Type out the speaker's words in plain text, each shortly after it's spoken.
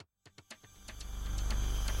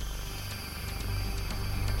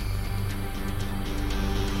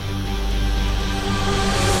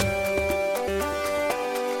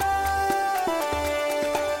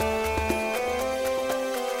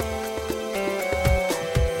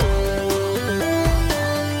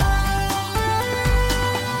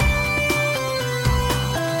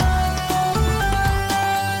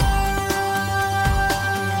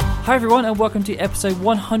Hi everyone, and welcome to episode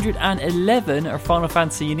 111 of Final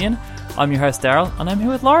Fantasy Union. I'm your host Darryl, and I'm here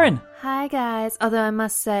with Lauren. Hi guys, although I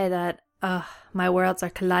must say that my worlds are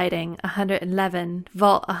colliding. 111,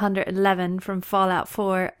 Vault 111 from Fallout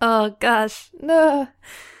 4. Oh gosh, no.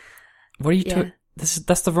 What are you doing?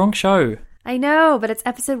 That's the wrong show. I know, but it's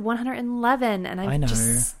episode 111 and I'm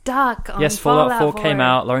just stuck on Yes, Fallout 4 came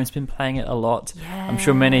out. Lauren's been playing it a lot. Yeah. I'm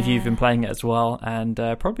sure many of you have been playing it as well, and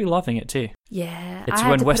probably loving it too. Yeah. It's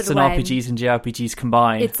when Western RPGs and JRPGs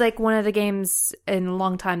combine. It's like one of the games in a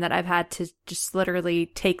long time that I've had to just literally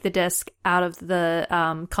take the disc out of the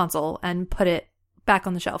console and put it back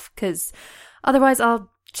on the shelf, because otherwise I'll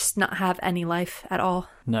just not have any life at all.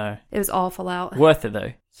 No. It was all Fallout. Worth it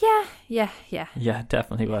though. Yeah. Yeah,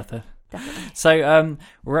 definitely worth it. Definitely. So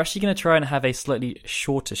we're actually going to try and have a slightly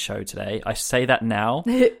shorter show today. I say that now,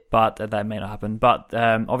 but that may not happen. But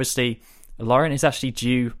obviously, Lauren is actually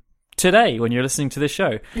due today when you're listening to this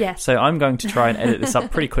show. Yeah. So I'm going to try and edit this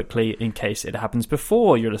up pretty quickly in case it happens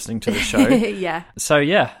before you're listening to the show. Yeah. So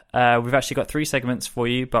we've actually got 3 segments for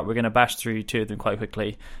you, but we're going to bash through 2 of them quite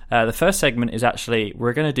quickly. The first segment is actually,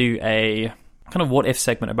 we're going to do a kind of what-if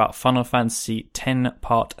segment about Final Fantasy X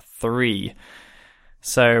Part 3.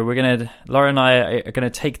 So Lauren and I are going to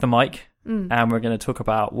take the mic and we're going to talk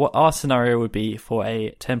about what our scenario would be for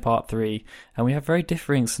a 10 part 3. And we have very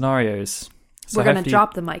differing scenarios. So we're going to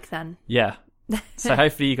drop the mic then. Yeah. So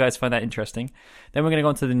hopefully you guys find that interesting. Then we're going to go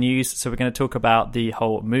on to the news. So we're going to talk about the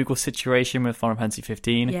whole Moogle situation with Final Fantasy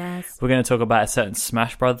 15. Yes. We're going to talk about a certain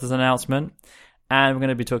Smash Brothers announcement. And we're going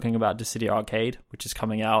to be talking about Dissidia Arcade, which is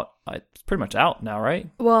coming out. It's pretty much out now, right?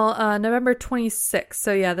 Well, November 26th.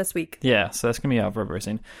 So yeah, this week. Yeah, so that's going to be out very, very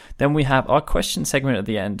soon. Then we have our question segment at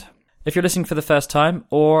the end. If you're listening for the first time,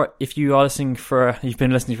 or if you are you've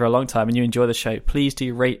been listening for a long time and you enjoy the show, please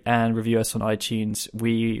do rate and review us on iTunes.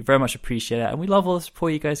 We very much appreciate it, and we love all the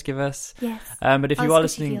support you guys give us. Yes. But if you are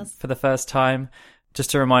listening for the first time,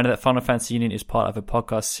 just a reminder that Final Fantasy Union is part of a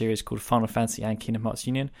podcast series called Final Fantasy and Kingdom Hearts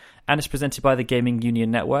Union, and it's presented by the Gaming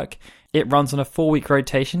Union Network. It runs on a 4-week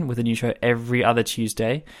rotation with a new show every other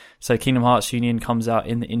Tuesday. So Kingdom Hearts Union comes out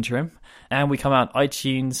in the interim, and we come out on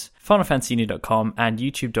iTunes, FinalFantasyUnion.com, and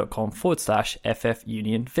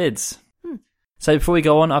YouTube.com/FFUnionVids. So before we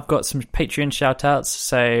go on, I've got some Patreon shout-outs.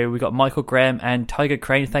 So we got Michael Graham and Tiger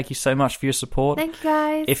Crane. Thank you so much for your support. Thank you,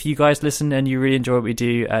 guys. If you guys listen and you really enjoy what we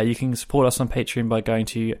do, you can support us on Patreon by going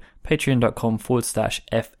to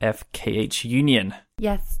patreon.com/FFKHUnion.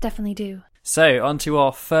 Yes, definitely do. So on to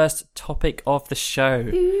our first topic of the show.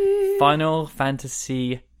 Ooh. Final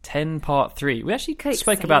Fantasy X Part 3. We actually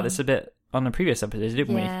spoke about this a bit on the previous episode,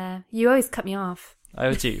 didn't we? Yeah, you always cut me off.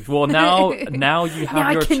 Oh, do. Well, now you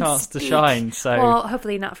have your chance to shine. So, well,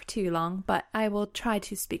 hopefully not for too long, but I will try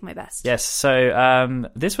to speak my best. Yes. So,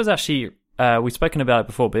 this was actually we've spoken about it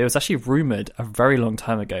before, but it was actually rumored a very long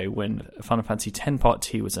time ago when Final Fantasy X Part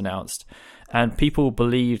 2 was announced, and people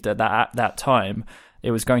believed that at that time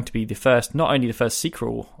it was going to be not only the first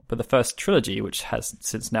sequel, but the first trilogy, which has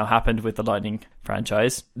since now happened with the Lightning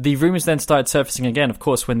franchise. The rumors then started surfacing again, of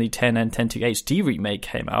course, when the 10 and 10.2 HD remake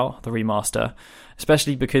came out, the remaster,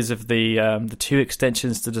 especially because of the 2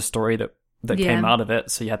 extensions to the story that came out of it.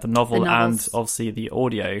 So you had the novel and obviously the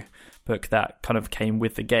audio book that kind of came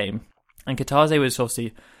with the game. And Kitase was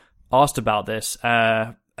obviously asked about this,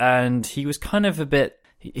 and he was kind of a bit...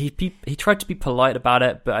 He tried to be polite about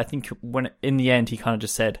it, but I think when in the end he kind of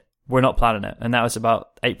just said, we're not planning it. And that was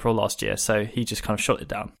about April last year, so he just kind of shut it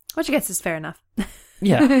down. Which I guess is fair enough.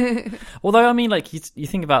 Yeah. Although, I mean, like, you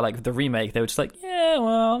think about, like, the remake, they were just like,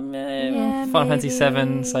 Final Fantasy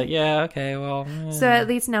VII, it's like, yeah, okay, well... So at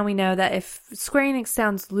least now we know that if Square Enix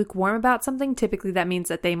sounds lukewarm about something, typically that means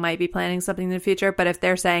that they might be planning something in the future, but if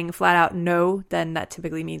they're saying flat out no, then that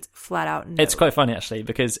typically means flat out no. It's quite funny, actually,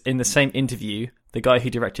 because in the same interview, the guy who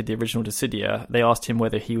directed the original Dissidia, they asked him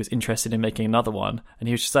whether he was interested in making another one, and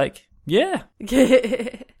he was just like, yeah.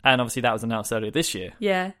 And obviously that was announced earlier this year.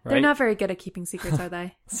 Yeah. Right? They're not very good at keeping secrets, are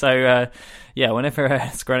they? So, whenever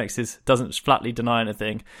Square Enix doesn't flatly deny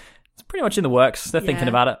anything, it's pretty much in the works. They're thinking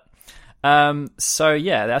about it.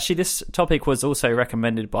 Actually this topic was also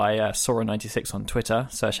recommended by Sora96 on Twitter,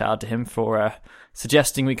 so shout out to him for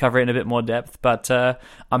suggesting we cover it in a bit more depth. But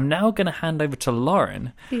I'm now going to hand over to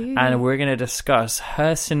Lauren, and we're going to discuss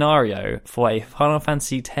her scenario for a Final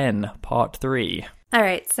Fantasy X Part 3. All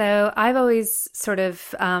right, so I've always sort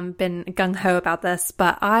of been gung-ho about this,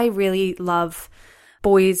 but I really love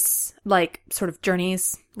boys' like sort of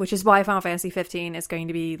journeys, which is why Final Fantasy 15 is going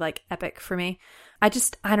to be like epic for me. I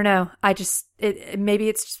don't know. Maybe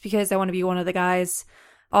it's just because I want to be one of the guys.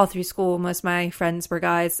 All through school, most of my friends were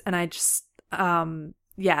guys, and I just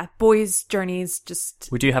yeah, boys' journeys just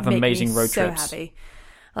we do have make amazing me road so trips. happy.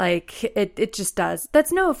 Like, it just does.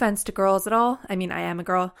 That's no offense to girls at all. I mean, I am a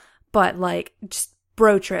girl, but like, just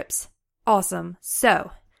bro trips. Awesome.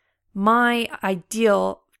 So, my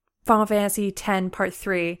ideal Final Fantasy X Part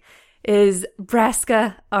 3 is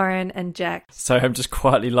Braska, Auron, and Jecht. So I'm just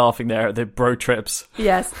quietly laughing there at the bro trips.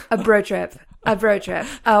 Yes, a bro trip. A bro trip.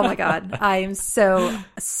 Oh my god. I am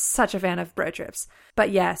such a fan of bro trips.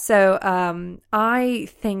 But yeah, so I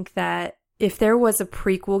think that if there was a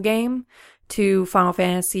prequel game to Final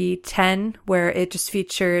Fantasy X where it just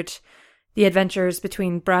featured the adventures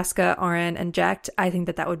between Braska, Auron, and Jecht, I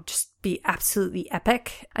think that would just be absolutely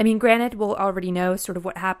epic. I mean, granted, we'll already know sort of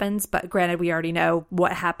what happens, but granted, we already know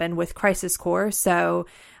what happened with Crisis Core, so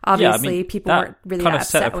obviously people weren't really kind that of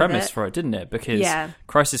set a upset premise with it. for it, didn't it? Because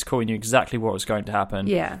Crisis Core knew exactly what was going to happen.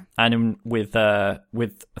 Yeah. And with 10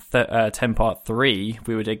 Part 3,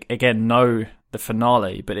 we would again know the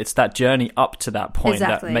finale, but it's that journey up to that point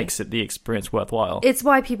that makes it the experience worthwhile. It's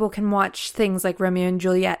why people can watch things like Romeo and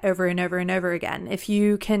Juliet over and over and over again. If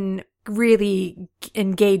you can really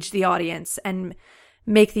engage the audience and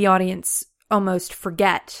make the audience almost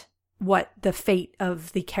forget what the fate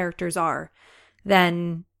of the characters are,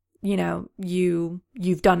 then, you know,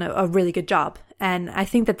 you've done a really good job. And I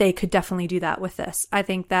think that they could definitely do that with this. I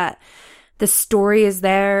think that the story is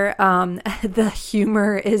there. The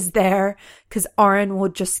humor is there because Auron will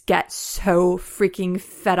just get so freaking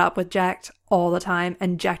fed up with Jecht all the time,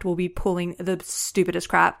 and Jecht will be pulling the stupidest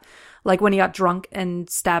crap, like when he got drunk and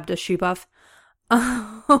stabbed a shoe buff.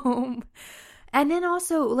 And then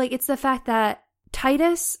also, like, it's the fact that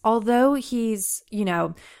Titus, although he's, you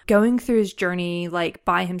know, going through his journey like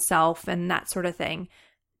by himself and that sort of thing,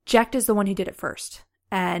 Jecht is the one who did it first.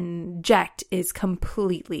 And Jecht is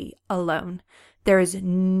completely alone. There is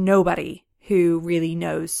nobody who really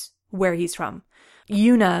knows where he's from.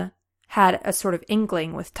 Yuna had a sort of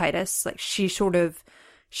inkling with Titus. Like, she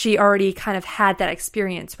already kind of had that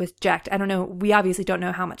experience with Jecht. I don't know. We obviously don't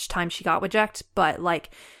know how much time she got with Jecht, but like,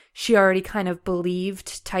 she already kind of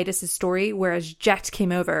believed Titus's story, whereas Jecht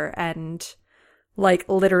came over and like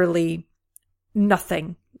literally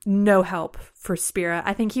nothing, no help for Spira.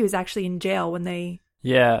 I think he was actually in jail when they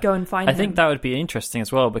go and find him. I think that would be interesting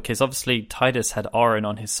as well, because obviously Titus had Auron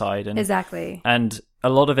on his side. Exactly. And a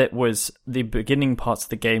lot of it was the beginning parts of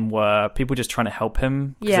the game were people just trying to help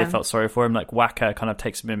him because they felt sorry for him. Like Waka kind of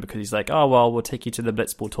takes him in because he's like, oh, well, we'll take you to the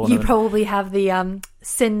Blitzball tournament. You probably have the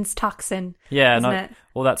Sin's toxin. Yeah, and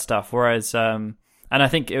all that stuff. Whereas, and I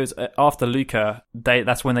think it was after Luca,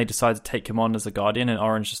 that's when they decided to take him on as a Guardian, and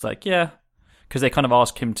Auron's just like, yeah, because they kind of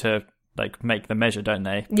ask him to like make the measure, don't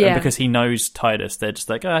they? Yeah. And because he knows Titus, they're just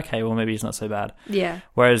like, oh, okay, well, maybe he's not so bad. Yeah.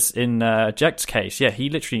 Whereas in Jecht's case, he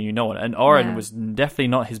literally knew no one, and Auron was definitely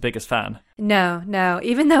not his biggest fan. No.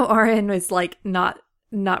 Even though Auron was like not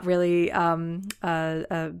really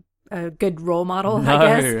a good role model,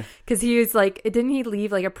 I guess, because he was like, didn't he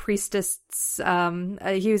leave like a priestess?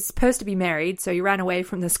 He was supposed to be married, so he ran away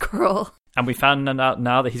from this girl. And we found out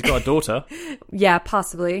now that he's got a daughter. Yeah,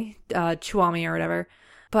 possibly Chuami or whatever.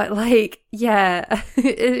 But like, yeah,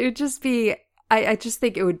 it would just be, I just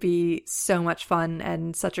think it would be so much fun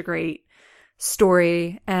and such a great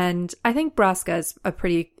story. And I think Braska is a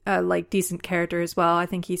pretty like decent character as well. I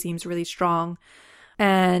think he seems really strong.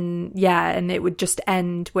 And yeah, and it would just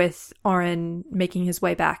end with Auron making his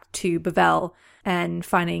way back to Bevelle and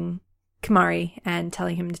finding Kimahri and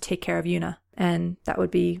telling him to take care of Yuna. And that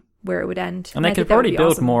would be where it would end. And they could probably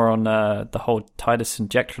build more on the whole Titus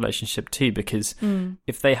and Jecht relationship too, because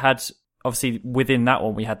if they had, obviously within that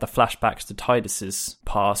one we had the flashbacks to Titus's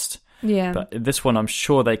past, but this one I'm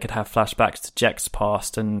sure they could have flashbacks to Jecht's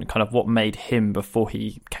past and kind of what made him before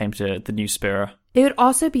he came to the new Spira. It would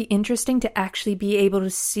also be interesting to actually be able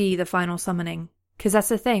to see the final summoning, because that's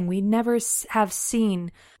the thing, we never have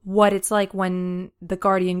seen what it's like when the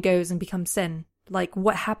Guardian goes and becomes Sin. Like,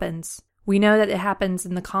 what happens? We know that it happens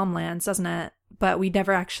in the Calmlands, doesn't it? But we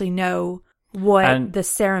never actually know what the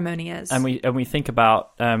ceremony is. And we think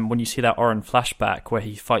about when you see that Auron flashback where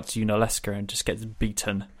he fights Yunalesca and just gets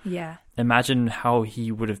beaten. Yeah. Imagine how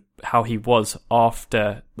he was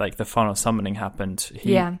after like the final summoning happened.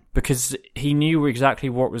 Because he knew exactly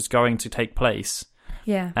what was going to take place.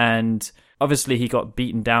 Yeah. And obviously he got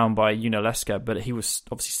beaten down by Yunalesca, but he was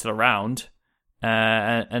obviously still around.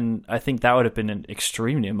 And I think that would have been an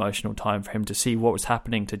extremely emotional time for him to see what was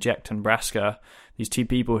happening to Jecht and Braska, these two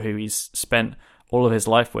people who he's spent all of his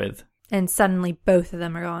life with. And suddenly both of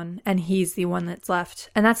them are gone, and he's the one that's left.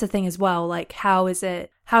 And that's the thing as well, like, how does it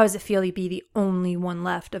feel to be the only one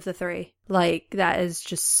left of the three? Like, that is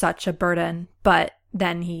just such a burden. But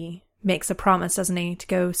then he makes a promise, doesn't he, to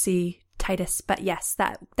go see Titus. But yes,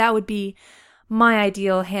 that would be my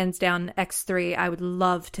ideal, hands down, X3. I would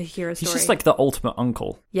love to hear a story. He's just like the ultimate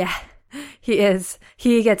uncle. Yeah, he is.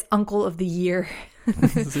 He gets Uncle of the Year.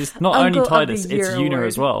 It's not only Titus, it's Yuna award.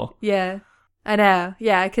 as well. Yeah, I know.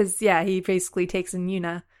 Yeah, because, yeah, he basically takes in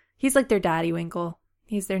Yuna. He's like their Daddy Winkle.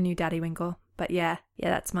 He's their new Daddy Winkle. But yeah,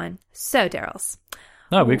 that's mine. So, Darryl's.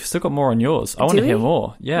 No, we've still got more on yours. I want to hear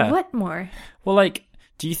more. Yeah. What more? Well, like,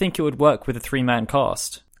 do you think it would work with a 3-man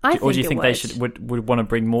cast? Or do you think they would want to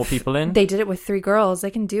bring more people in? They did it with 3 girls.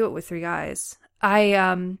 They can do it with 3 guys.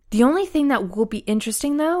 The only thing that will be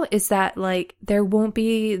interesting though is that like there won't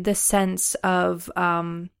be the sense of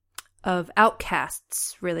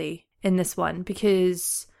outcasts really in this one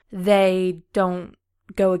because they don't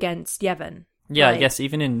go against Yevon. Yeah, I guess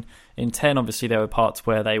even in 10, obviously there were parts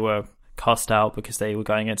where they were cast out because they were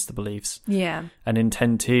going against the beliefs. Yeah. And in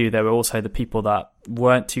 10-2, there were also the people that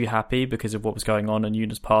weren't too happy because of what was going on in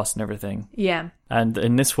Yuna's past and everything. Yeah. And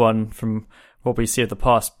in this one, from what we see of the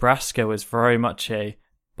past, Braska was very much a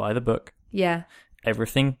by the book. Yeah.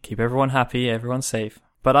 Everything, keep everyone happy, everyone safe.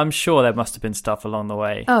 But I'm sure there must have been stuff along the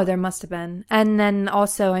way. Oh, there must have been. And then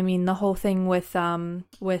also, I mean, the whole thing with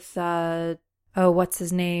what's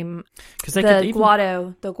his name? Because the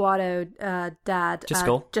Guado dad,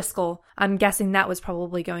 Jiskel. I'm guessing that was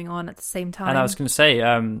probably going on at the same time. And I was going to say,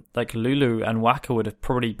 like Lulu and Waka would have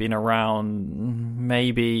probably been around,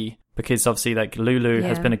 maybe because obviously, like Lulu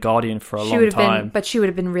has been a guardian for a long time, but she would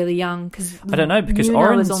have been really young because I don't know because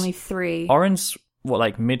Yuna was only 3. Auron's what,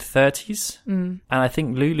 like mid-30s, and I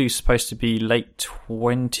think Lulu's supposed to be late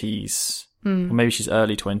 20s, or maybe she's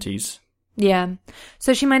early 20s. Yeah,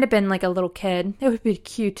 so she might have been like a little kid. It would be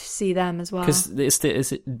cute to see them as well. Because is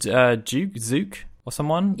it Zook or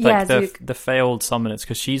someone? Yeah, like Zook. The failed summoners.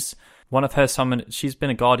 Because she's one of her summon. She's been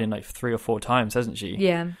a guardian like 3 or 4 times, hasn't she?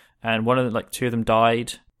 Yeah. And one of them, like 2 of them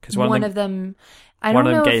died. Because one of them. I don't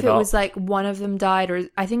know if it was like one of them died, or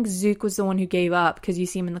I think Zook was the one who gave up because you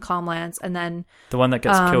see him in the Calmlands, and then the one that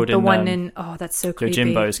gets killed the one in that's so creepy.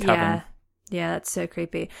 Yojimbo's cabin. Yeah, that's so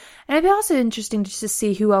creepy. And it'd be also interesting just to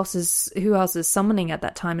see who else is summoning at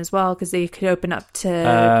that time as well, because they could open up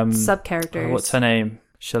to sub characters. What's her name?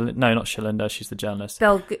 No, not Shalinda. She's the journalist.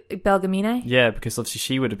 Belgamine. Yeah, because obviously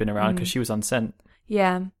she would have been around because she was unsent.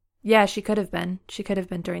 Yeah, she could have been. She could have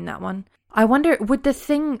been during that one. I wonder, would the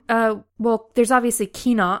thing... well, there's obviously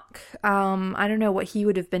Keenock. I don't know what he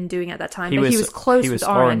would have been doing at that time, but he was close with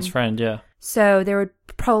Auron. Auron's friend, yeah. So there would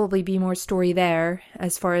probably be more story there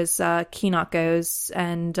as far as Keenock goes.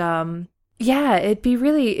 And it'd be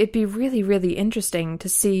really, really interesting to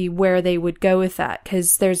see where they would go with that,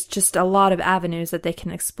 because there's just a lot of avenues that they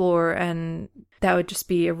can explore, and that would just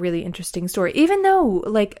be a really interesting story. Even though,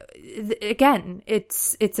 like, again,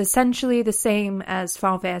 it's essentially the same as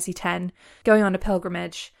Final Fantasy X, going on a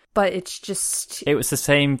pilgrimage, but it's just... It was the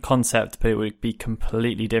same concept, but it would be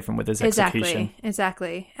completely different with his execution.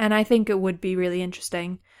 Exactly. And I think it would be really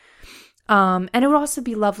interesting. And it would also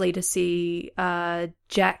be lovely to see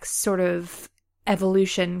Jecht's sort of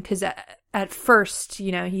evolution, because at first,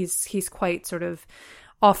 you know, he's quite sort of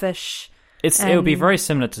offish. It would be very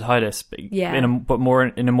similar to Titus, but in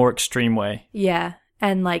a more extreme way. Yeah,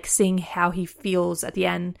 and like seeing how he feels at the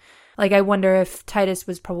end. Like, I wonder if Titus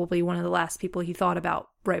was probably one of the last people he thought about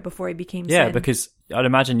right before he became Sin. Yeah, because I'd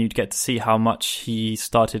imagine you'd get to see how much he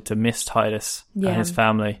started to miss Titus and his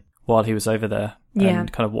family while he was over there,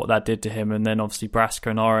 and kind of what that did to him. And then obviously Braska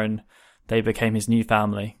and Auron, they became his new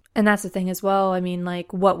family. And that's the thing as well. I mean,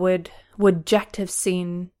 like, what would Jecht have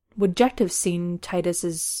seen? Would Jecht have seen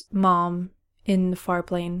Titus's mom in the far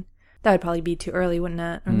plane? That would probably be too early, wouldn't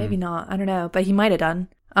it? Or maybe not. I don't know. But he might have done.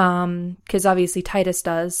 Because obviously Titus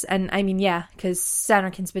does. And I mean, yeah, because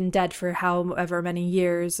Sanderkin's been dead for however many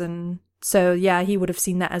years. And so, yeah, he would have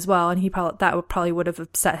seen that as well. And that probably would have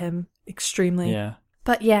upset him extremely. Yeah.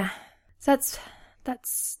 But yeah, so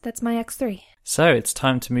that's my X3. So it's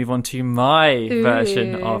time to move on to my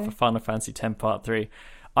version of Final Fantasy X Part 3.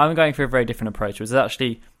 I'm going for a very different approach. It was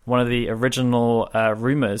actually one of the original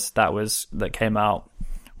rumors that came out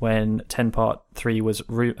when 10 Part 3 was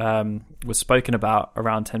spoken about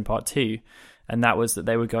around 10 Part 2, and that was that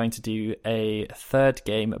they were going to do a third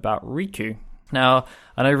game about Rikku. Now,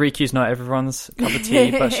 I know Riku's not everyone's cup of tea,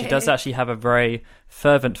 but she does actually have a very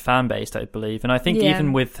fervent fan base, I believe. And I think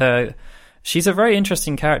even with her, she's a very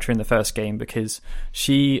interesting character in the first game, because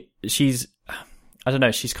she's, I don't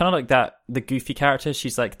know, she's kind of like the goofy character.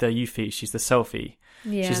 She's like the Yuffie, she's the selfie.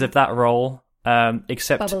 Yeah. She's of that role,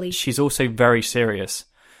 except bubbly. She's also very serious.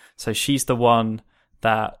 So she's the one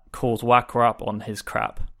that calls Waka up on his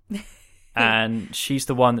crap. And she's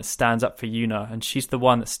the one that stands up for Yuna, and she's the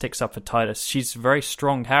one that sticks up for Titus. She's a very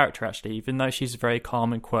strong character, actually, even though she's very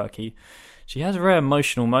calm and quirky. She has very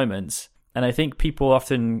emotional moments, and I think people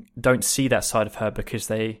often don't see that side of her because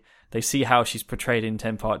they see how she's portrayed in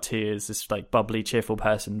 10 Part 2 as this like bubbly, cheerful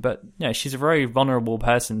person. But she's a very vulnerable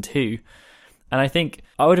person too. And I think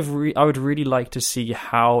I would really like to see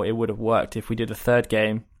how it would have worked if we did a third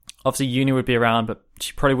game. Obviously, Yuna would be around, but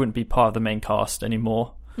she probably wouldn't be part of the main cast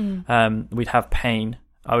anymore. We'd have Paine,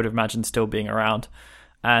 I would imagine, still being around.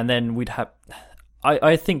 And then we'd have...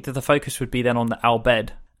 I think that the focus would be then on the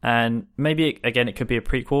Bhed. And maybe, again, it could be a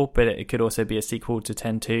prequel, but it could also be a sequel to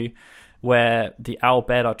 10-2, where the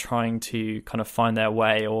Bhed are trying to kind of find their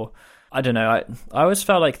way, or... I don't know. I always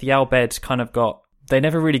felt like the Bhed kind of got... They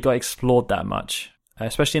never really got explored that much.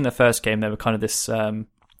 Especially in the first game, they were kind of this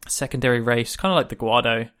secondary race, kind of like the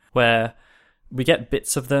Guado, where we get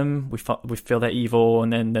bits of them, we feel they're evil,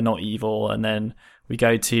 and then they're not evil, and then we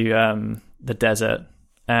go to the desert,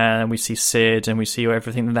 and we see Sid, and we see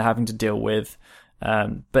everything that they're having to deal with.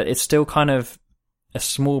 But it's still kind of a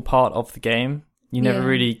small part of the game. You never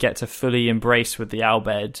really get to fully embrace with the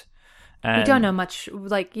Bhed. We don't know much,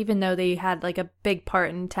 like, even though they had, like, a big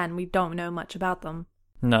part in 10, we don't know much about them.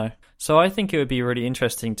 No. So I think it would be really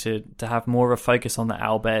interesting to have more of a focus on the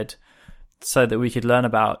Bhed so that we could learn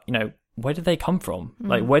about, where did they come from?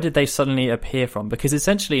 Like, where did they suddenly appear from? Because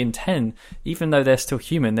essentially in 10, even though they're still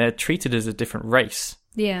human, they're treated as a different race.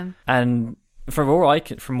 Yeah. And from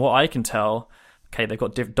what I can tell, okay, they've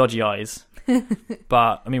got dodgy eyes.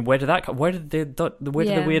 But I mean, where did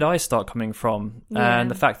the weird eyes start coming from?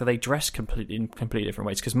 And the fact that they dress in completely different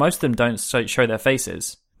ways, because most of them don't show their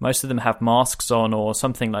faces. Most of them have masks on or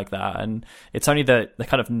something like that, and it's only the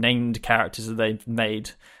kind of named characters that they've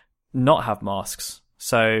made not have masks.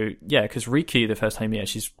 So yeah, because Rikku, the first time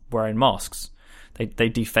she's wearing masks. They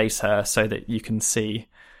deface her so that you can see.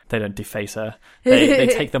 They don't deface her. They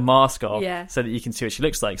take the mask off so that you can see what she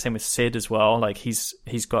looks like. Same with Sid as well. Like he's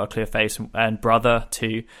got a clear face, and Brother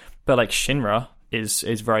too. But like Shinra is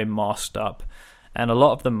very masked up, and a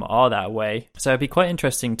lot of them are that way. So it'd be quite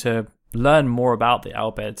interesting to learn more about the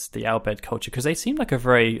Bhed culture, because they seem like a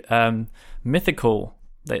very mythical.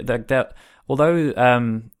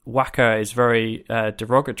 Although Waka is very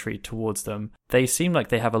derogatory towards them, they seem like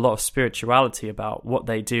they have a lot of spirituality about what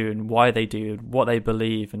they do and why they do and what they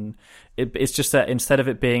believe. And it's just that instead of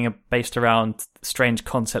it being based around strange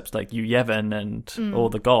concepts like Yu Yevon and all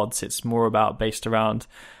the gods, it's more about based around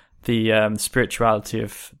the spirituality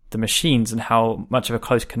of the machines and how much of a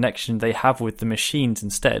close connection they have with the machines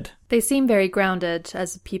instead. They seem very grounded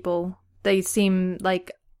as people. They seem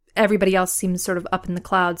like... Everybody else seems sort of up in the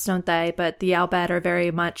clouds, don't they? But the Bhed are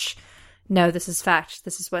very much, no, this is fact.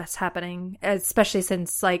 This is what's happening. Especially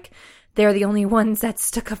since, like, they're the only ones that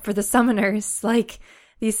stuck up for the summoners. Like,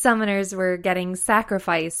 these summoners were getting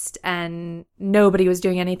sacrificed, and nobody was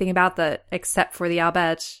doing anything about that except for the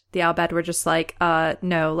Bhed. The Bhed were just like,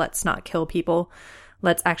 no, let's not kill people.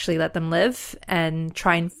 Let's actually let them live and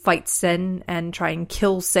try and fight sin and try and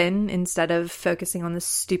kill sin instead of focusing on this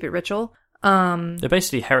stupid ritual. They're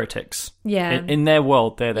basically heretics. Yeah. In their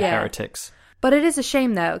world, they're the heretics. But it is a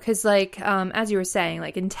shame, though, because, like, as you were saying,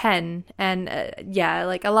 like, in 10, and,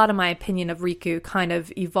 like, a lot of my opinion of Rikku kind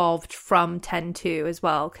of evolved from 10-2 as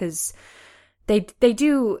well, because they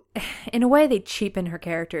do, in a way, they cheapen her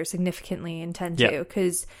character significantly in 10-2,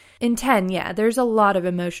 because in 10, there's a lot of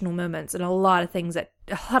emotional moments and a lot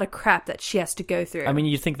of crap that she has to go through. I mean,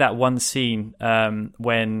 you think that one scene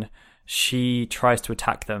when she tries to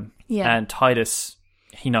attack them, and Titus,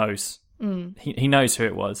 he knows. He knows who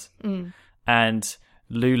it was. And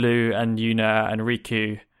Lulu and Yuna and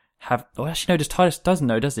Rikku have... Oh, actually, no, Titus doesn't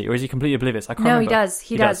know, does he? Or is he completely oblivious? I can't remember. No, he does.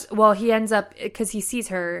 He does. Well, he ends up... Because he sees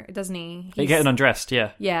her, doesn't he? He's getting undressed,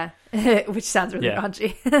 yeah. Yeah. Which sounds really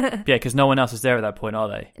raunchy. Yeah, because no one else is there at that point, are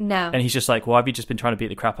they? No. And he's just like, well, have you just been trying to beat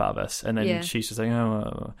the crap out of us? And then she's just like,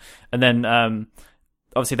 oh. And then,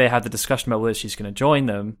 obviously, they have the discussion about whether she's going to join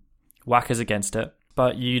them. Waka's against it.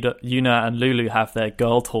 But Yuna and Lulu have their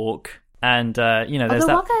girl talk, and there's that.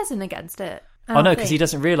 Waka isn't against it. Oh no, because he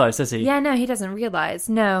doesn't realize, does he? Yeah, no, he doesn't realize.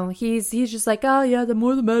 No, he's just like, oh yeah, the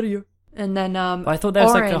more the merrier. And then I thought there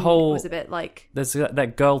was Auron like a whole. Was a bit like there's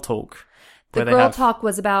that girl talk. The girl talk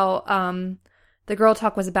was about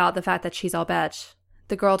the fact that she's Bhed.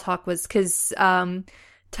 The girl talk was because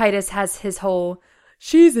Titus has his whole.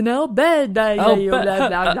 She's an Bhed,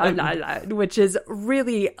 which is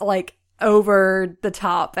really like over the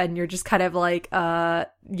top, and you're just kind of like,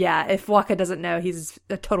 if Waka doesn't know, he's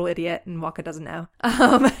a total idiot, and Waka doesn't know.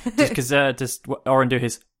 Just because does Auron do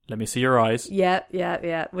his, let me see your eyes.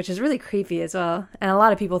 Yeah, which is really creepy as well. And a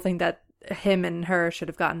lot of people think that him and her should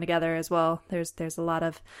have gotten together as well. There's a lot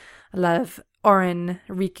of Auron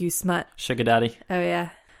Rikku smut. Sugar daddy. Oh yeah.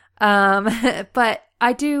 But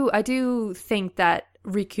I do think that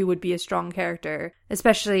Rikku would be a strong character,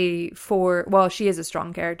 especially she is a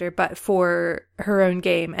strong character, but for her own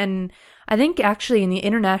game. And I think actually in the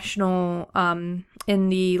international, in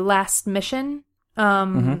the last mission,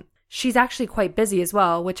 she's actually quite busy as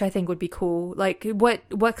well, which I think would be cool. Like,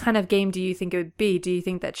 what kind of game do you think it would be? Do you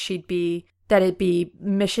think that it'd be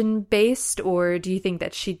mission based, or do you think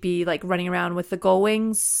that she'd be like running around with the gull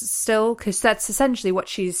wings still? Because that's essentially what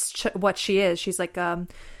she is. She's like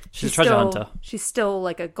she's a treasure hunter. She's still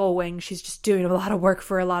like a gull wing. She's just doing a lot of work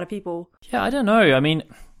for a lot of people. Yeah, I don't know. I mean,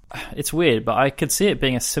 it's weird, but I could see it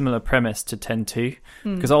being a similar premise to 10-2,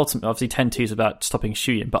 because ultimately, obviously, 10-2 is about stopping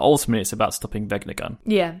Shuyin, but ultimately it's about stopping Vegnagun.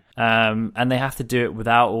 Yeah. And they have to do it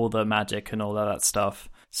without all the magic and all of that stuff.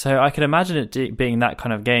 So I could imagine it being that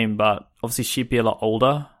kind of game, but obviously she'd be a lot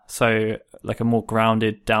older, so like a more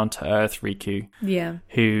grounded, down-to-earth Rikku. Yeah.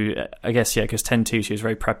 Who, I guess, yeah, because 10-2, she was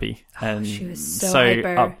very preppy. And she was so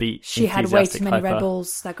hyper. Upbeat, she had way too many hyper. Red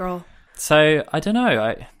Bulls, that girl. So, I don't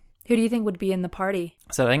know. Who do you think would be in the party?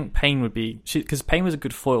 So I think Paine would be... Because Paine was a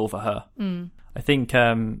good foil for her. I think...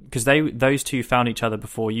 Because those two found each other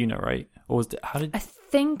before Yuna, right? Or I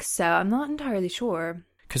think so. I'm not entirely sure.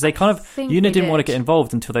 Because they kind of... Yuna didn't want to get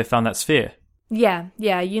involved until they found that sphere. Yeah.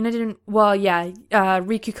 Yuna didn't... Well, yeah.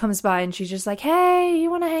 Rikku comes by and she's just like, hey, you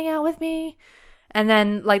want to hang out with me? And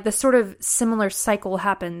then, like, the sort of similar cycle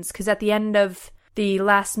happens. Because at the end of the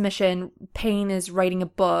last mission, Paine is writing a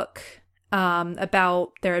book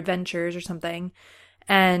about their adventures or something.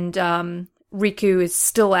 And Rikku is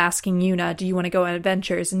still asking Yuna, do you want to go on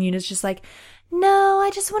adventures? And Yuna's just like... No,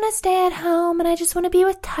 I just want to stay at home and I just want to be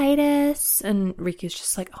with Titus. And Riku's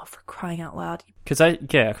just like, oh, for crying out loud. Because I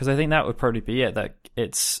think that would probably be it. That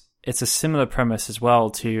it's a similar premise as well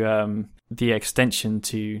to the extension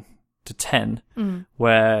to 10,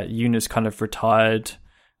 where Yuna's kind of retired,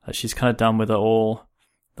 she's kind of done with it all.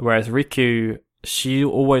 Whereas Rikku, she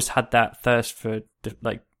always had that thirst for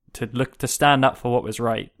to stand up for what was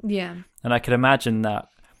right. Yeah, and I could imagine that.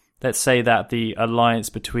 Let's say that the alliance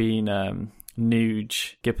between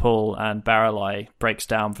Nuge, Gipple, and Baralai breaks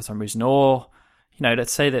down for some reason, or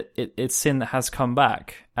let's say that it's Sin that has come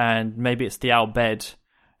back, and maybe it's the Bhed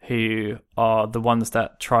who are the ones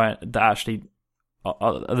that actually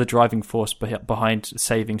are the driving force behind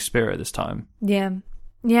saving Spirit this time. Yeah,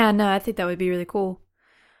 no, I think that would be really cool.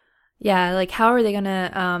 Yeah, like how are they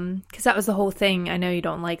gonna? Because that was the whole thing. I know you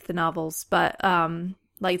don't like the novels, but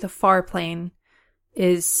like the Far Plane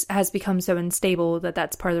has become so unstable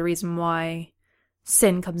that's part of the reason why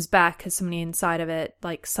Sin comes back, because somebody inside of it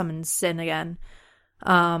like summons Sin again.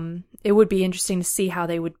 It would be interesting to see how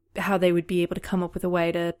they would be able to come up with a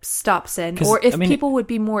way to stop Sin, or if people would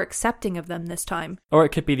be more accepting of them this time. Or it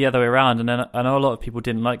could be the other way around. And then I know a lot of people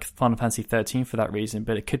didn't like Final Fantasy 13 for that reason,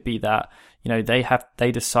 but it could be that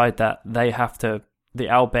they decide that the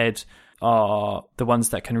Bhed are the ones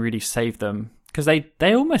that can really save them. Because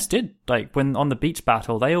they almost did, like, when on the beach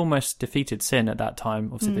battle, they almost defeated Sin at that time.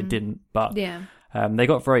 Obviously, they didn't, but they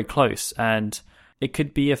got very close. And it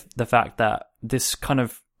could be the fact that this kind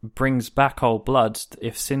of brings back old blood.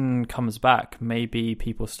 If Sin comes back, maybe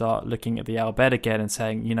people start looking at the Bhed again and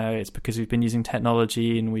saying, it's because we've been using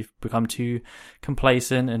technology and we've become too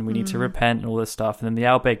complacent and we need to repent and all this stuff. And then the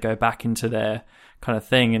Bhed go back into their kind of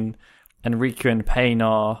thing. And Rikku and Paine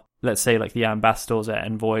are... let's say like the ambassadors or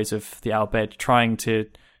envoys of the Bhed, trying to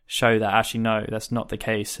show that actually no, that's not the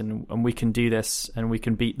case, and we can do this and we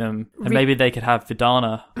can beat them. And maybe they could have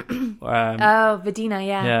Vidana. Vidina,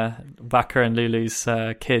 yeah. Yeah, Baka and Lulu's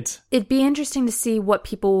kids. It'd be interesting to see what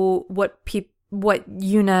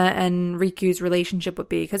Yuna and Riku's relationship would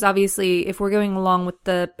be, because obviously if we're going along with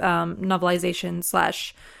the novelization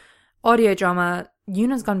 / audio drama,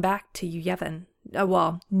 Yuna's gone back to Yevon.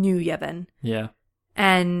 New Yevon. Yeah.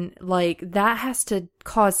 And, like, that has to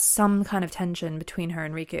cause some kind of tension between her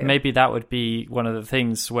and Rikku. Maybe that would be one of the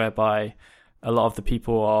things whereby a lot of the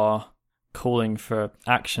people are calling for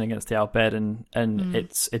action against the Bhed, and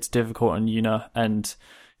it's difficult on Yuna, and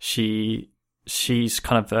she's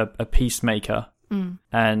kind of a peacemaker,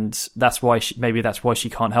 and that's why she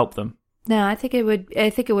can't help them. No, I think it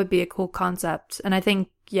would be a cool concept, and I think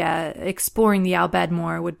exploring the Bhed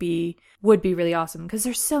more would be really awesome, because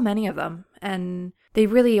there's so many of them, and they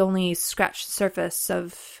really only scratch the surface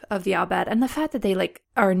of the Bhed, and the fact that they like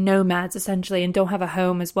are nomads essentially and don't have a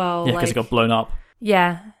home as well. Yeah, because it got blown up.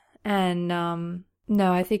 Yeah, and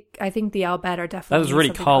no, I think the Bhed are definitely. That was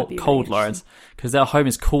really cold, Lawrence, because their home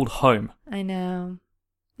is called home. I know.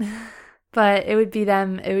 But it would be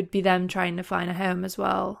them. It would be them trying to find a home as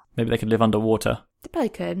well. Maybe they could live underwater. They probably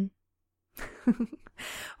could.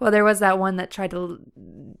 Well, there was that one that tried to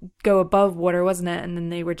go above water, wasn't it? And then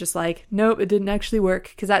they were just like, nope, it didn't actually work.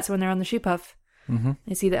 Because that's when they're on the shoe puff. Mm-hmm.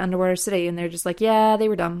 They see the underwater city and they're just like, yeah, they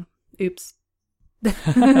were dumb. Oops.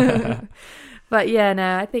 But yeah,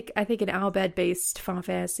 no, I think an Bhed based Final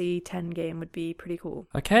Fantasy X game would be pretty cool.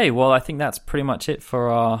 Okay, well, I think that's pretty much it for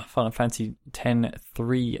our Final Fantasy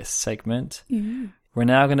X-3 segment. Mm-hmm. We're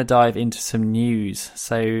now going to dive into some news.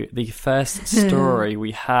 So the first story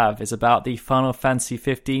we have is about the Final Fantasy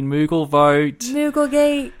 15 Moogle vote.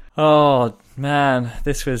 Mooglegate. Oh man,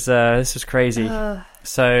 this was crazy.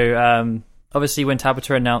 So obviously, when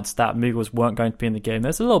Tabata announced that Moogles weren't going to be in the game,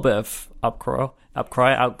 there's a little bit of uproar. But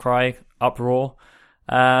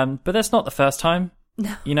that's not the first time.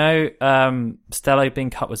 No. You know, Stello being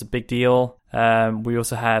cut was a big deal. We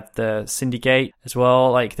also had the Syndicate as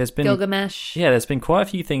well. Like, there's been Gilgamesh. Yeah, there's been quite a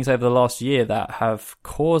few things over the last year that have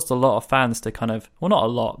caused a lot of fans to kind of, well, not a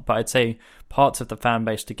lot, but I'd say parts of the fan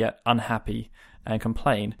base to get unhappy and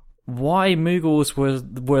complain. Why Moogles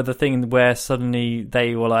were the thing where suddenly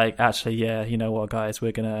they were like, actually, yeah, you know what, guys,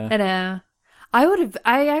 we're gonna. I know.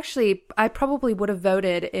 I probably would have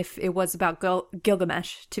voted if it was about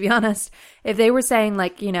Gilgamesh, to be honest. If they were saying,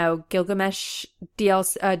 like, you know, Gilgamesh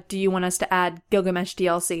DLC, do you want us to add Gilgamesh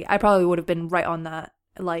DLC? I probably would have been right on that.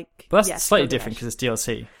 Like, but that's yes, slightly Gilgamesh. different because it's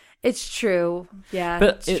DLC. It's true. Yeah.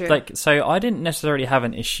 But it's true. Like, so I didn't necessarily have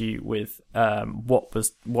an issue with what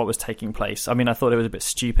was taking place. I mean, I thought it was a bit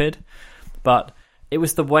stupid, but it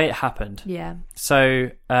was the way it happened. Yeah.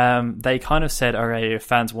 So they kind of said, okay, if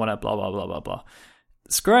fans want it, blah, blah, blah, blah, blah.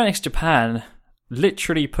 Square Enix Japan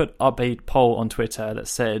literally put up a poll on Twitter that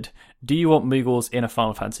said, do you want Moogles in a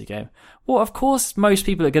Final Fantasy game? Well, of course, most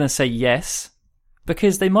people are going to say yes,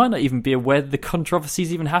 because they might not even be aware that the controversy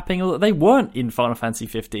is even happening, or that they weren't in Final Fantasy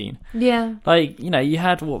 15. Yeah. Like, you know, you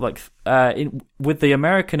had, with the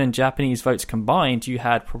American and Japanese votes combined, you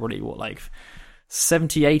had probably,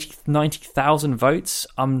 70, 80, 90,000 votes.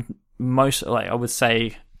 I would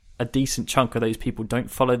say a decent chunk of those people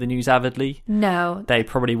don't follow the news avidly. No. They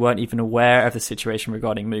probably weren't even aware of the situation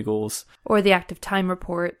regarding Moogles. Or the active time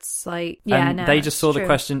reports. Like, yeah, and no. they just saw true. the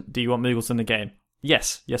question, do you want Moogles in the game?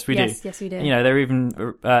 Yes, we do. Yes, we do. You know, there are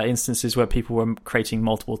even instances where people were creating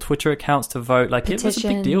multiple Twitter accounts to vote. Like, Petitions. It was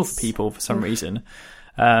a big deal for people for some reason.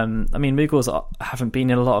 I mean, Moogles haven't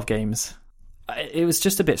been in a lot of games. It was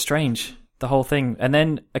just a bit strange, the whole thing. And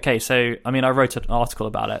then, okay, so, I mean, I wrote an article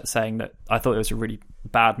about it saying that I thought it was a really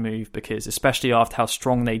bad move, because especially after how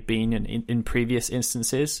strong they'd been in previous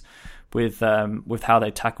instances with how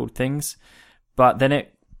they tackled things. But then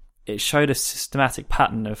it showed a systematic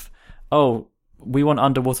pattern of, oh, we want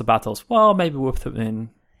underwater battles. Well, maybe we'll put them in.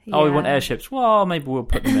 Yeah. Oh, we want airships. Well, maybe we'll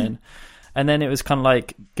put them in. And then it was kind of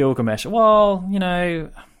like Gilgamesh. Well, you know,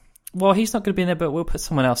 he's not going to be in there, but we'll put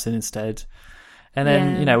someone else in instead. And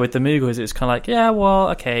then, you know, with the Moogles, it's kind of like, yeah, well,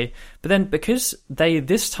 okay. But then because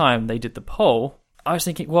this time they did the poll, I was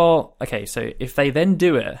thinking, well, okay, so if they then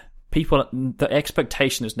do it, the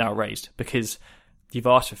expectation is now raised because you've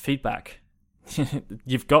asked for feedback.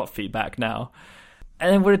 You've got feedback now.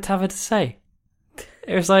 And then what did Tava to say?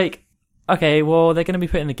 It was like, okay, well, they're going to be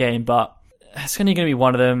put in the game, but it's only going to be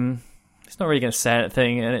one of them. It's not really going to say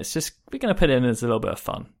anything, and it's just, we're going to put it in as a little bit of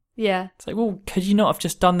fun. Yeah. It's like, well, could you not have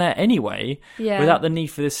just done that anyway? Yeah. Without the need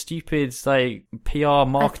for this stupid, like, PR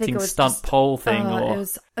marketing stunt poll thing? It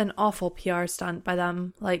was an awful PR stunt by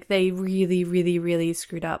them. Like, they really, really, really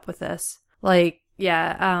screwed up with this. Like,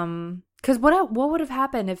 yeah, because what would have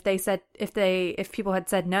happened if people had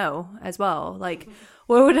said no as well? Like,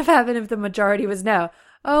 what would have happened if the majority was no?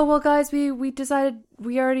 Oh, well, guys, we decided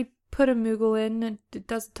we already put a Moogle in and it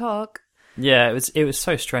doesn't talk. Yeah, it was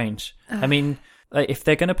so strange. I mean, like, if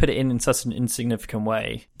they're going to put it in such an insignificant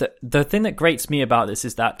way, the thing that grates me about this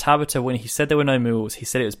is that Tabata, when he said there were no Moogles, he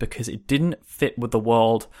said it was because it didn't fit with the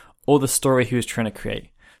world or the story he was trying to create.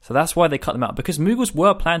 So that's why they cut them out, because Moogles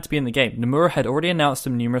were planned to be in the game. Nomura had already announced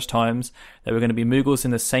them numerous times. There were going to be Moogles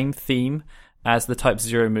in the same theme as the Type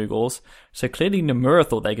 0 Moogles. So clearly Nomura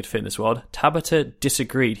thought they could fit in this world. Tabata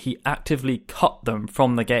disagreed. He actively cut them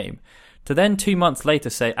from the game. To then 2 months later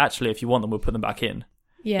say, actually, if you want them, we'll put them back in.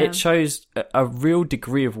 Yeah. It shows a real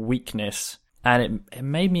degree of weakness, and it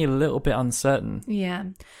made me a little bit uncertain. Yeah.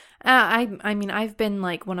 I mean, I've been,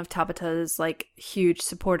 like, one of Tabata's, like, huge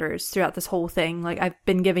supporters throughout this whole thing. Like, I've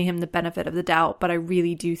been giving him the benefit of the doubt, but I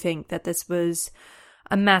really do think that this was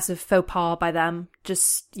a massive faux pas by them.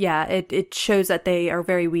 Just, yeah, it shows that they are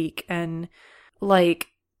very weak, and, like,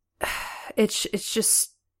 it's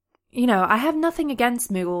just, you know, I have nothing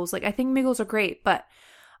against Moogles. Like, I think Moogles are great, but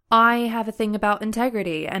I have a thing about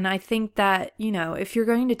integrity, and I think that, you know, if you're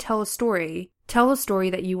going to tell a story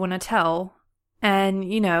that you want to tell,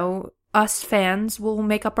 and, you know, us fans will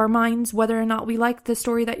make up our minds whether or not we like the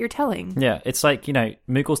story that you're telling. Yeah, it's like, you know,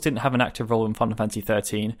 Moogles didn't have an active role in Final Fantasy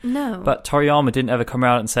 13. No. But Toriyama didn't ever come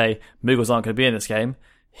out and say, Moogles aren't going to be in this game.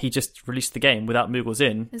 He just released the game without Moogles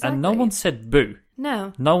in, and no one said boo.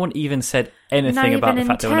 No. No one even said anything about the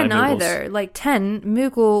fact there were no Moogles. Either. Like 10,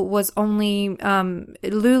 Moogle was only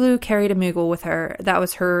Lulu carried a Moogle with her. That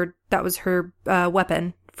was her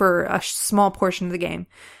weapon for a small portion of the game.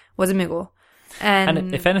 Was a Moogle.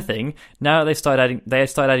 And if anything, now they started adding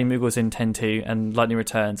Moogles in 10.2 and Lightning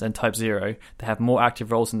Returns and Type 0. They have more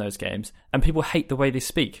active roles in those games, and people hate the way they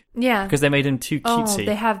speak. Yeah, because they made them too cutesy. Oh,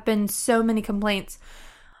 there have been so many complaints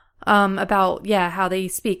about how they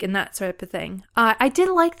speak and that sort of thing. I did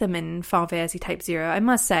like them in Final Fantasy Type 0. I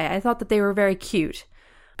must say, I thought that they were very cute.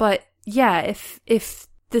 But yeah, if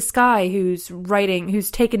this guy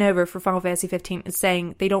who's taken over for Final Fantasy 15 is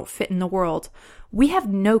saying they don't fit in the world, we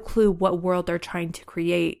have no clue what world they're trying to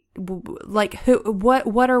create. Like,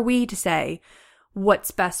 what are we to say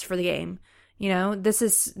what's best for the game? You know, this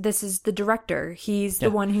is the director. He's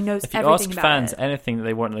the one who knows everything about it. If you ask fans anything that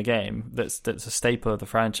they want in the game that's a staple of the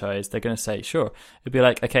franchise, they're going to say, sure. It'd be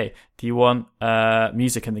like, okay, do you want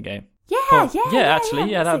music in the game? Yeah,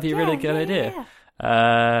 that would be a really good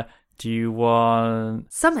idea. Do you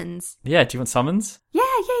want... Summons. Yeah, do you want summons? Yeah.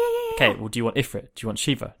 Okay, well, do you want Ifrit? Do you want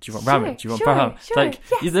Shiva? Do you want Ramen? Do you want Brahma?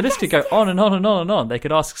 The list could go on and on and on and on. They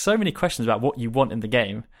could ask so many questions about what you want in the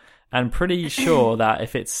game. And pretty sure that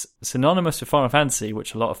if it's synonymous with Final Fantasy,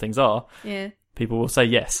 which a lot of things are, people will say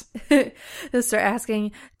yes. They'll start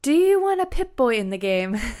asking, do you want a Pip-Boy in the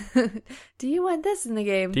game? Do you want this in the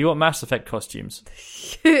game? Do you want Mass Effect costumes?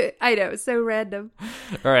 I know, it's so random.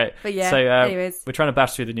 All right. But yeah, so, anyways. we're trying to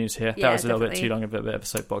bash through the news here. Yeah, that was a little definitely. bit too long, a bit of a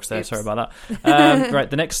soapbox there. Oops. Sorry about that. Right,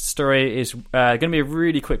 the next story is going to be a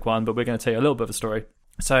really quick one, but we're going to tell you a little bit of a story.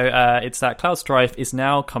 So it's that Cloud Strife is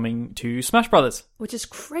now coming to Smash Brothers, which is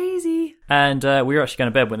crazy. And we were actually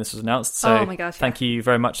going to bed when this was announced. So oh my gosh, thank you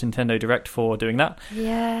very much, Nintendo Direct, for doing that.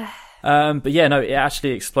 Yeah. But yeah, no, it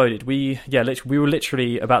actually exploded. We were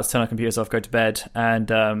literally about to turn our computers off, go to bed,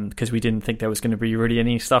 and because we didn't think there was going to be really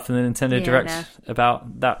any stuff in the Nintendo Direct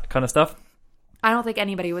about that kind of stuff. I don't think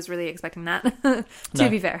anybody was really expecting that. to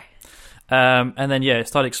be fair. And then, it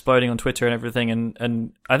started exploding on Twitter and everything.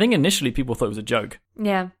 And I think initially people thought it was a joke.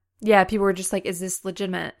 Yeah. Yeah, people were just like, is this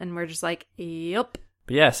legitimate? And we're just like, yep.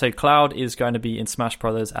 But yeah, so Cloud is going to be in Smash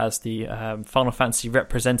Brothers as the Final Fantasy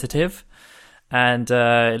representative. And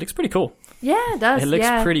it looks pretty cool. Yeah, it does. It looks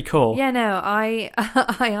pretty cool. Yeah, no, I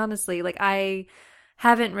honestly, like, I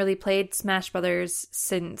haven't really played Smash Brothers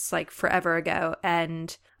since, like, forever ago.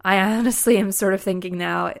 And I honestly am sort of thinking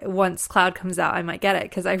now, once Cloud comes out, I might get it,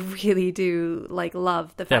 because I really do, like,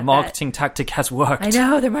 love the fact their marketing tactic has worked. I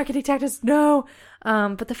know, their marketing tactics, no.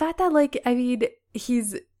 But the fact that, like, I mean,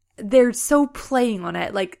 they're so playing on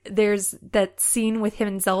it. Like, there's that scene with him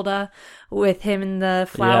and Zelda, with him and the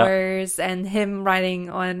flowers, and him riding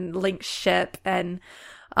on Link's ship, and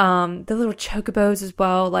the little chocobos as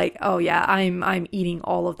well. Like, oh yeah, I'm eating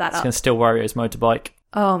all of that up. It's gonna steal Wario's motorbike.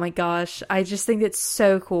 Oh my gosh, I just think it's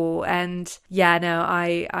so cool. And yeah, no,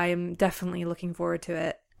 I'm definitely looking forward to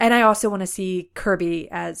it. And I also want to see Kirby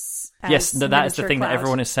as yes, that is the thing Cloud. that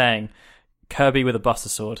everyone is saying. Kirby with a Buster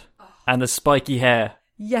Sword and the spiky hair.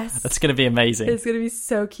 Yes. That's going to be amazing. It's going to be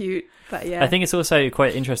so cute. But yeah. I think it's also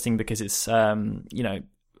quite interesting because it's, I'd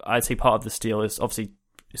say part of this deal is obviously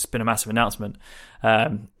it's been a massive announcement.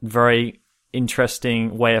 Very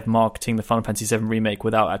interesting way of marketing the Final Fantasy VII Remake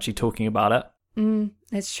without actually talking about it.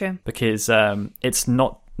 It's true. Because it's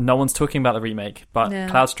not, no one's talking about the remake, but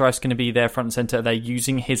Cloud Strife's going to be there front and center. They're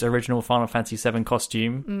using his original Final Fantasy VII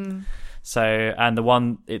costume. So,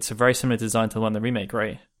 and it's a very similar design to the one in the remake,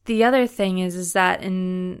 right? The other thing is that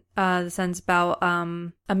in the sense about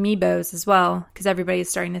amiibos as well, because everybody's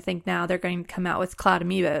starting to think now they're going to come out with Cloud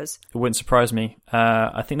amiibos. It wouldn't surprise me.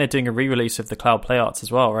 I think they're doing a re-release of the Cloud Play Arts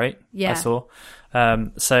as well, right? Yeah. I saw.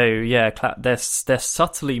 They're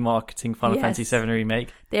subtly marketing Final Fantasy VII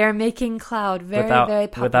Remake. They are making Cloud very popular.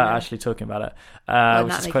 Without actually talking about it,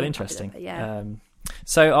 which is quite interesting. Popular,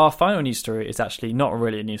 so our final news story is actually not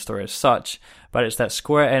really a news story as such, but it's that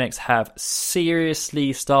Square Enix have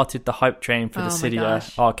seriously started the hype train for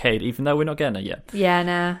Dissidia Arcade, even though we're not getting it yet. Yeah,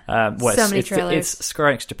 no. So many trailers. It's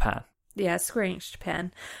Square Enix Japan. Yeah, Square Enix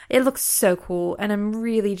Japan. It looks so cool, and I'm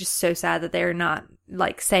really just so sad that they're not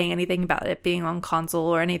like saying anything about it being on console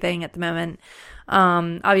or anything at the moment.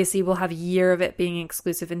 Obviously, we'll have a year of it being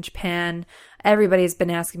exclusive in Japan, everybody's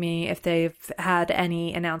been asking me if they've had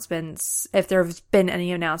any announcements, if there have been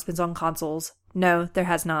any announcements on consoles. No, there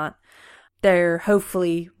has not. There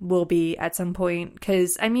hopefully will be at some point,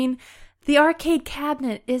 because, I mean, the arcade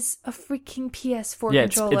cabinet is a freaking PS4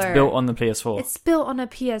 controller. It's built on the PS4. It's built on a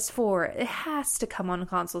PS4. It has to come on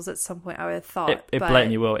consoles at some point, I would have thought. It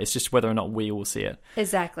blatantly will. It's just whether or not we will see it.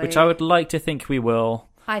 Exactly. Which I would like to think we will.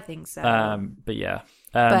 I think so. But yeah.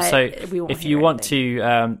 But so we won't if you want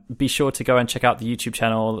to be sure to go and check out the YouTube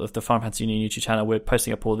channel of the Final Fantasy Union YouTube channel. We're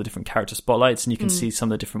posting up all the different character spotlights, and you can see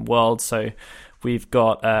some of the different worlds. So we've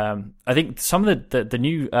got I think some of the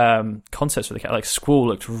new concepts for the like Squall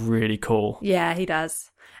looked really cool. Yeah, he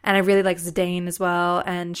does. And I really like Zidane as well,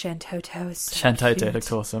 and Shantoto is so Shantoto cute.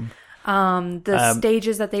 looked awesome. The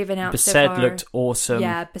stages that they've announced so Bhed far looked awesome.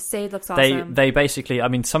 Yeah, Bhed looks awesome. They basically, I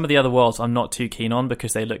mean, some of the other worlds I'm not too keen on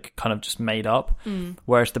because they look kind of just made up.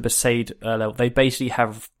 Whereas the Bhed level, they basically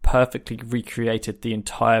have perfectly recreated the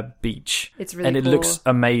entire beach. It's really cool. And it looks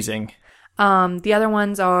amazing. The other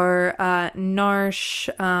ones are Narsh.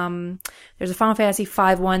 There's a Final Fantasy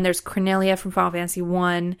V one. There's Cornelia from Final Fantasy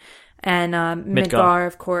 1. And Midgar,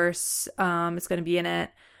 of course, is going to be in it.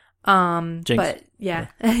 Jinx. But yeah.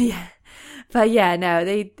 Yeah. But yeah, no,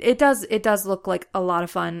 it does look like a lot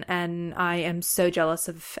of fun, and I am so jealous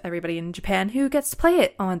of everybody in Japan who gets to play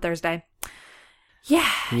it on Thursday.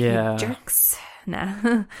 Yeah. You jerks.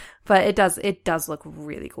 Nah. But it does look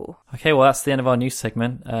really cool. Okay, well, that's the end of our news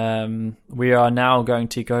segment. We are now going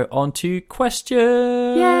to go on to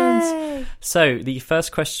questions. Yay! So the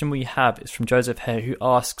first question we have is from Joseph Hare, who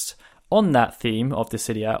asks, on that theme of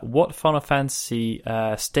Dissidia, what Final Fantasy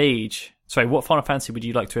what Final Fantasy would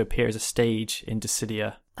you like to appear as a stage in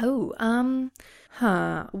Dissidia? Oh,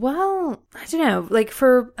 well, I don't know. Like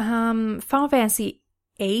for Final Fantasy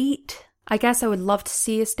 8, I guess I would love to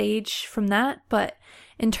see a stage from that, but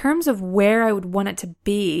in terms of where I would want it to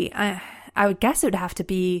be, I would guess it would have to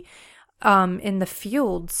be in the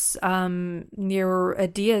fields near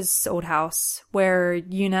Adia's old house, where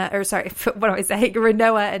Rinoa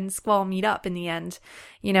and Squall meet up in the end.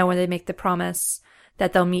 You know, when they make the promise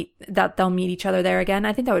that they'll meet each other there again.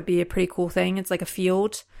 I think that would be a pretty cool thing. It's like a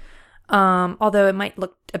field. Although it might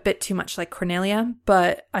look a bit too much like Cornelia,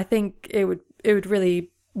 but I think it would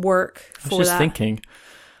really work for that. I was just thinking,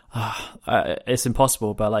 it's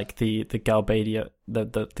impossible, but like the Galbadia,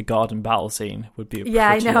 the garden battle scene would be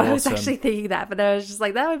I know. Awesome. I was actually thinking that, but I was just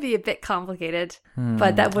like, that would be a bit complicated,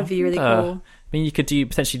 but that would be really cool. I mean, you could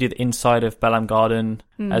potentially do the inside of Balam Garden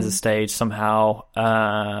as a stage somehow,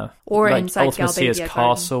 or like inside Ultima Sea's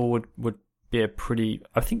castle would be a pretty.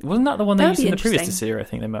 I think wasn't that the one they used in the previous Dissidia? I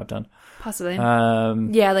think they might have done possibly.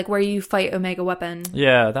 Yeah, like where you fight Omega Weapon.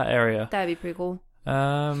 Yeah, that area. That'd be pretty cool.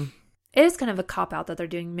 It is kind of a cop-out that they're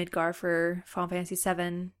doing Midgar for Final Fantasy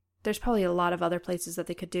VII. There's probably a lot of other places that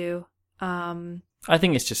they could do. I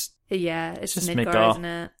think it's just... Yeah, it's just Midgar, isn't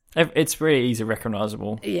it? It's really easy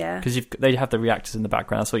recognizable. Yeah. Because they have the reactors in the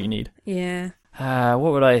background. That's what you need. Yeah.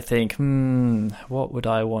 What would I think? What would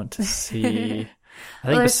I want to see? I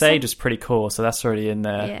think Bhed is pretty cool, so that's already in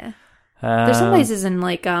there. Yeah. There's some places in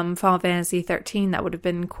like Final Fantasy 13 that would have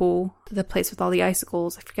been cool. The place with all the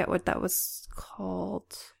icicles. I forget what that was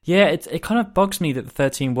called. Yeah, it kind of bugs me that the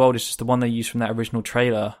 13 world is just the one they used from that original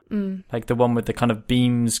trailer. Like the one with the kind of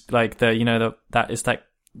beams, like that is that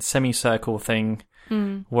semicircle thing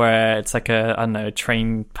where it's like a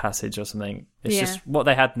train passage or something. It's just what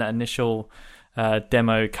they had in that initial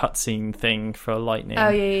demo cutscene thing for Lightning. Oh,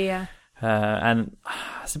 yeah. And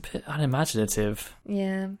it's a bit unimaginative.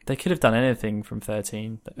 Yeah. They could have done anything from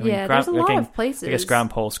 13. I mean, there's a lot of places. I guess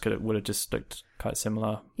Grand Pulse would have just looked quite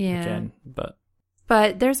similar again.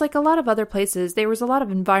 But there's like a lot of other places. There was a lot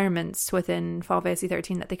of environments within Final Fantasy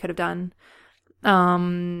 13 that they could have done.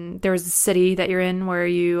 There was a city that you're in where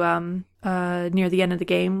you, near the end of the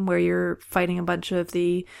game, where you're fighting a bunch of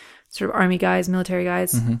the sort of army guys, military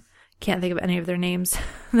guys. Can't think of any of their names.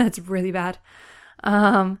 That's really bad.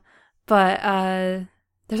 But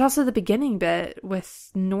there's also the beginning bit with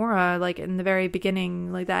Nora, like in the very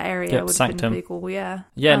beginning, like that area would have been pretty cool. Yeah.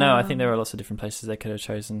 Yeah, no, I think there were lots of different places they could have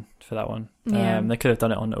chosen for that one. Yeah. They could have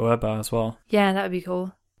done it on Uerba as well. Yeah, that would be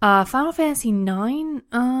cool. Final Fantasy IX.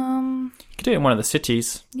 You could do it in one of the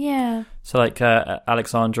cities. Yeah. So like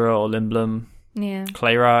Alexandra or Lindblom. Yeah.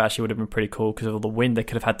 Clara actually would have been pretty cool because of all the wind. They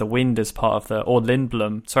could have had the wind as part of or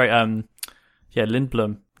Lindblom. Sorry,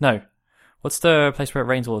 Lindblom. No. What's the place where it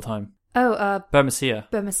rains all the time? Oh, Burmecia.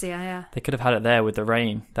 Burmecia, yeah. They could have had it there with the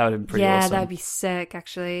rain. That would have been pretty awesome. Yeah, that would be sick,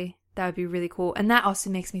 actually. That would be really cool. And that also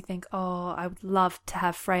makes me think, I would love to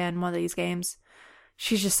have Freya in one of these games.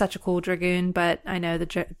 she's just such a cool dragoon. But I know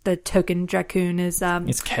the token dragoon is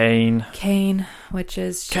it's Kane. Kane, which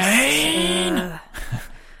is just, Kane.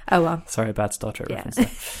 Oh well. Sorry, bad Star Trek reference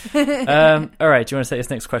there. All right, do you want to say this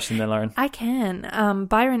next question then, Lauren? I can.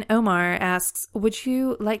 Byron Omar asks, would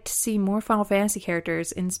you like to see more Final Fantasy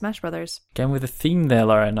characters in Smash Brothers? Again with a theme there,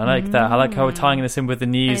 Lauren. I like that. I like how we're tying this in with the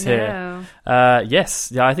news here.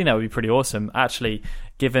 Yes, yeah, I think that would be pretty awesome. Actually,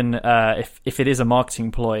 given if it is a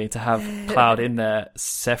marketing ploy to have Cloud in there,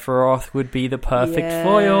 Sephiroth would be the perfect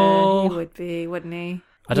foil. He would be, wouldn't he?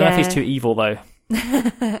 I don't know if he's too evil though.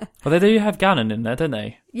 Well, they do have Ganon in there, don't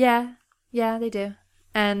they? Yeah, they do.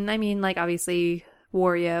 And I mean, like, obviously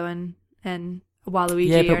Wario and Waluigi.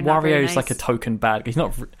 Yeah, but are not very Wario's nice. like a token bad guy.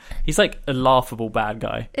 He's like a laughable bad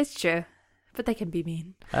guy. It's true, but they can be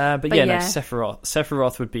mean. But yeah, no,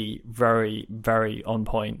 Sephiroth would be very, very on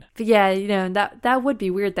point. But yeah, that would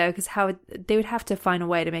be weird though, because they would have to find a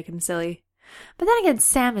way to make him silly. But then again,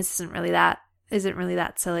 Samus isn't really that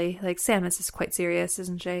silly. Like, Samus is quite serious,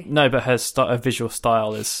 isn't she? No, but her visual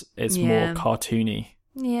style is more cartoony.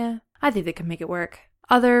 Yeah, I think they can make it work.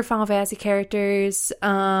 Other Final Fantasy characters,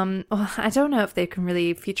 well, I don't know if they can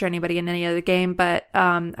really feature anybody in any other game, but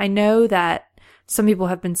I know that some people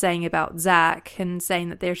have been saying about Zack and saying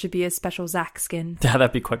that there should be a special Zack skin. Yeah,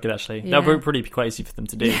 that'd be quite good actually. Yeah. That would probably be quite easy for them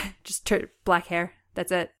to do. Yeah, just black hair.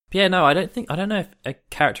 That's it. But yeah, no, I don't know if a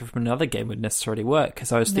character from another game would necessarily work,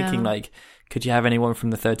 because I was thinking like, could you have anyone from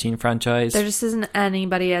the 13 franchise? There just isn't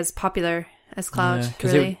anybody as popular as Cloud,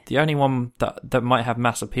 because really. the only one that might have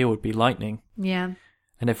mass appeal would be Lightning. Yeah.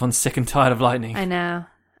 And everyone's sick and tired of Lightning. I know.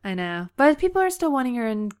 But people are still wanting her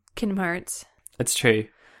in Kingdom Hearts. It's true.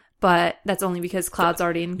 But that's only because Cloud's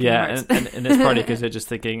already in Kingdom Hearts. and it's probably because they're just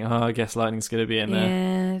thinking, I guess Lightning's going to be in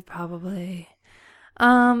there. Yeah, probably.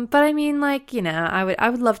 But I mean, like, I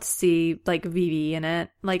would love to see like Vivi in it.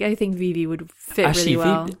 Like, I think Vivi would fit really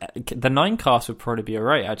well. The 9 cast would probably be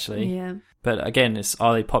alright, actually. Yeah. But again,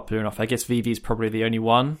 are they popular enough? I guess Vivi's probably the only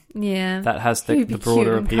one. Yeah. That has the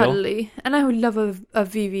broader cute appeal. And cuddly. And I would love a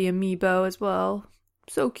Vivi amiibo as well.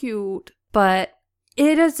 So cute. But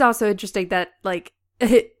it is also interesting that like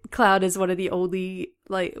Cloud is one of the only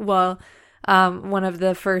one of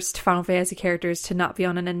the first Final Fantasy characters to not be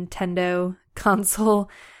on a Nintendo console.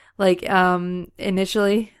 Like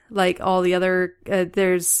initially, like all the other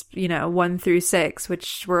there's 1 through 6,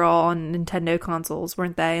 which were all on Nintendo consoles,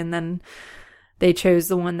 weren't they? And then they chose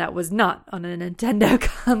the one that was not on a Nintendo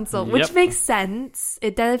console, which makes sense.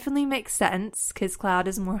 It definitely makes sense because Cloud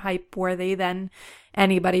is more hype worthy than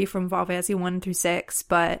anybody from Final Fantasy 1 through 6,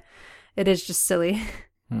 but it is just silly.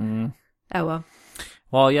 Oh well.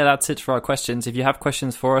 Well, yeah, that's it for our questions. If you have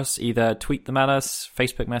questions for us, either tweet them at us,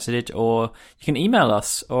 Facebook message, or you can email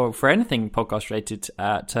us, or for anything podcast related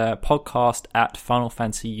at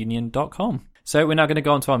podcast@finalfantasyunion.com. So we're now going to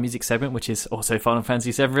go on to our music segment, which is also Final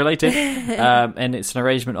Fantasy VII related. And it's an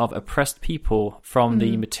arrangement of Oppressed People from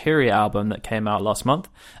the Materia album that came out last month.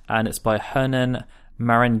 And it's by Hernan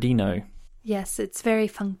Marandino. Yes, it's very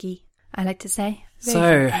funky, I like to say.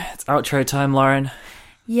 It's outro time, Lauren.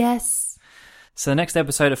 Yes. So the next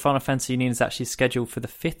episode of Final Fantasy Union is actually scheduled for the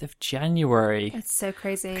 5th of January. That's so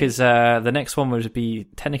crazy. Because the next one would be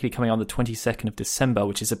technically coming on the 22nd of December,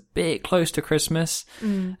 which is a bit close to Christmas.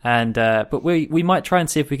 And but we might try and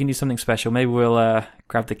see if we can do something special. Maybe we'll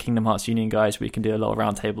grab the Kingdom Hearts Union guys. We can do a little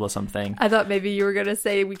round table or something. I thought maybe you were going to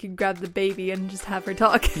say we could grab the baby and just have her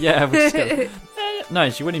talk. Yeah, we'll just go... No,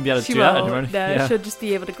 she wouldn't even be able to do that. No, she'll just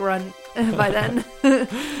be able to grunt by then.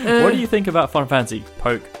 What do you think about Final Fantasy?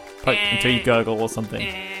 Poke until you gurgle or something.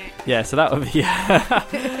 Yeah, so that would be...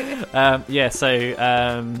 so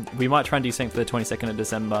we might try and do something for the 22nd of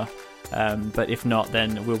December. But if not,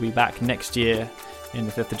 then we'll be back next year in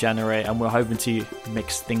the 5th of January, and we're hoping to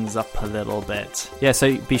mix things up a little bit. Yeah,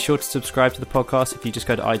 so be sure to subscribe to the podcast. If you just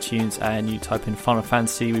go to iTunes and you type in Final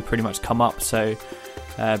Fantasy, we pretty much come up, so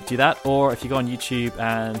do that. Or if you go on YouTube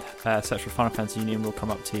and search for Final Fantasy Union, we'll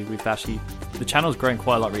come up too. The channel's grown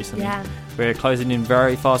quite a lot recently. Yeah. We're closing in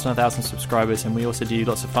very fast on 1,000 subscribers, and we also do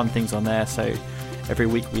lots of fun things on there. So every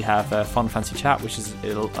week we have Final Fantasy Chat, which is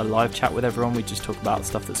a live chat with everyone. We just talk about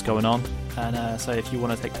stuff that's going on. And so if you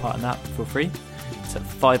want to take part in that, feel free. It's at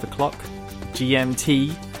 5 o'clock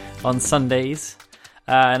GMT on Sundays.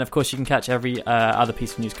 And of course, you can catch every other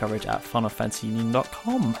piece of news coverage at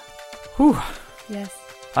finalfantasyunion.com. Whew. Yes.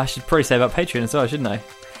 I should probably say about Patreon as well, shouldn't I?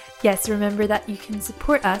 Yes, remember that you can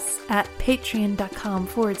support us at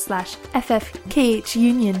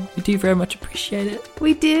patreon.com/FFKHUnion. We do very much appreciate it.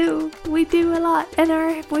 We do a lot. And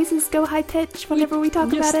our voices go high pitch whenever we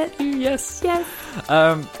talk about it. Yes. Yes.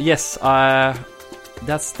 Yes,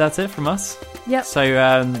 that's it from us. Yep.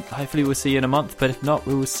 So hopefully we'll see you in a month, but if not,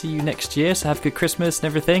 we will see you next year. So have a good Christmas and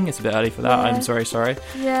everything. It's a bit early for that. Yeah. I'm sorry.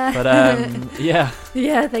 Yeah. But yeah.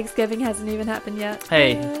 Yeah, Thanksgiving hasn't even happened yet.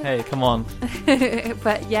 Hey, come on.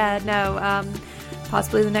 But yeah, no,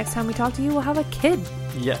 possibly the next time we talk to you, we'll have a kid.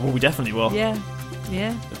 Yeah, well, we definitely will. Yeah.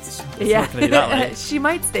 It's not going to be that late. She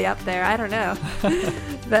might stay up there. I don't know.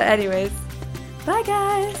 But anyways, bye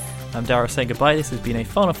guys. I'm Darryl saying goodbye. This has been a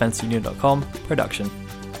FinalFantasyNew.com production.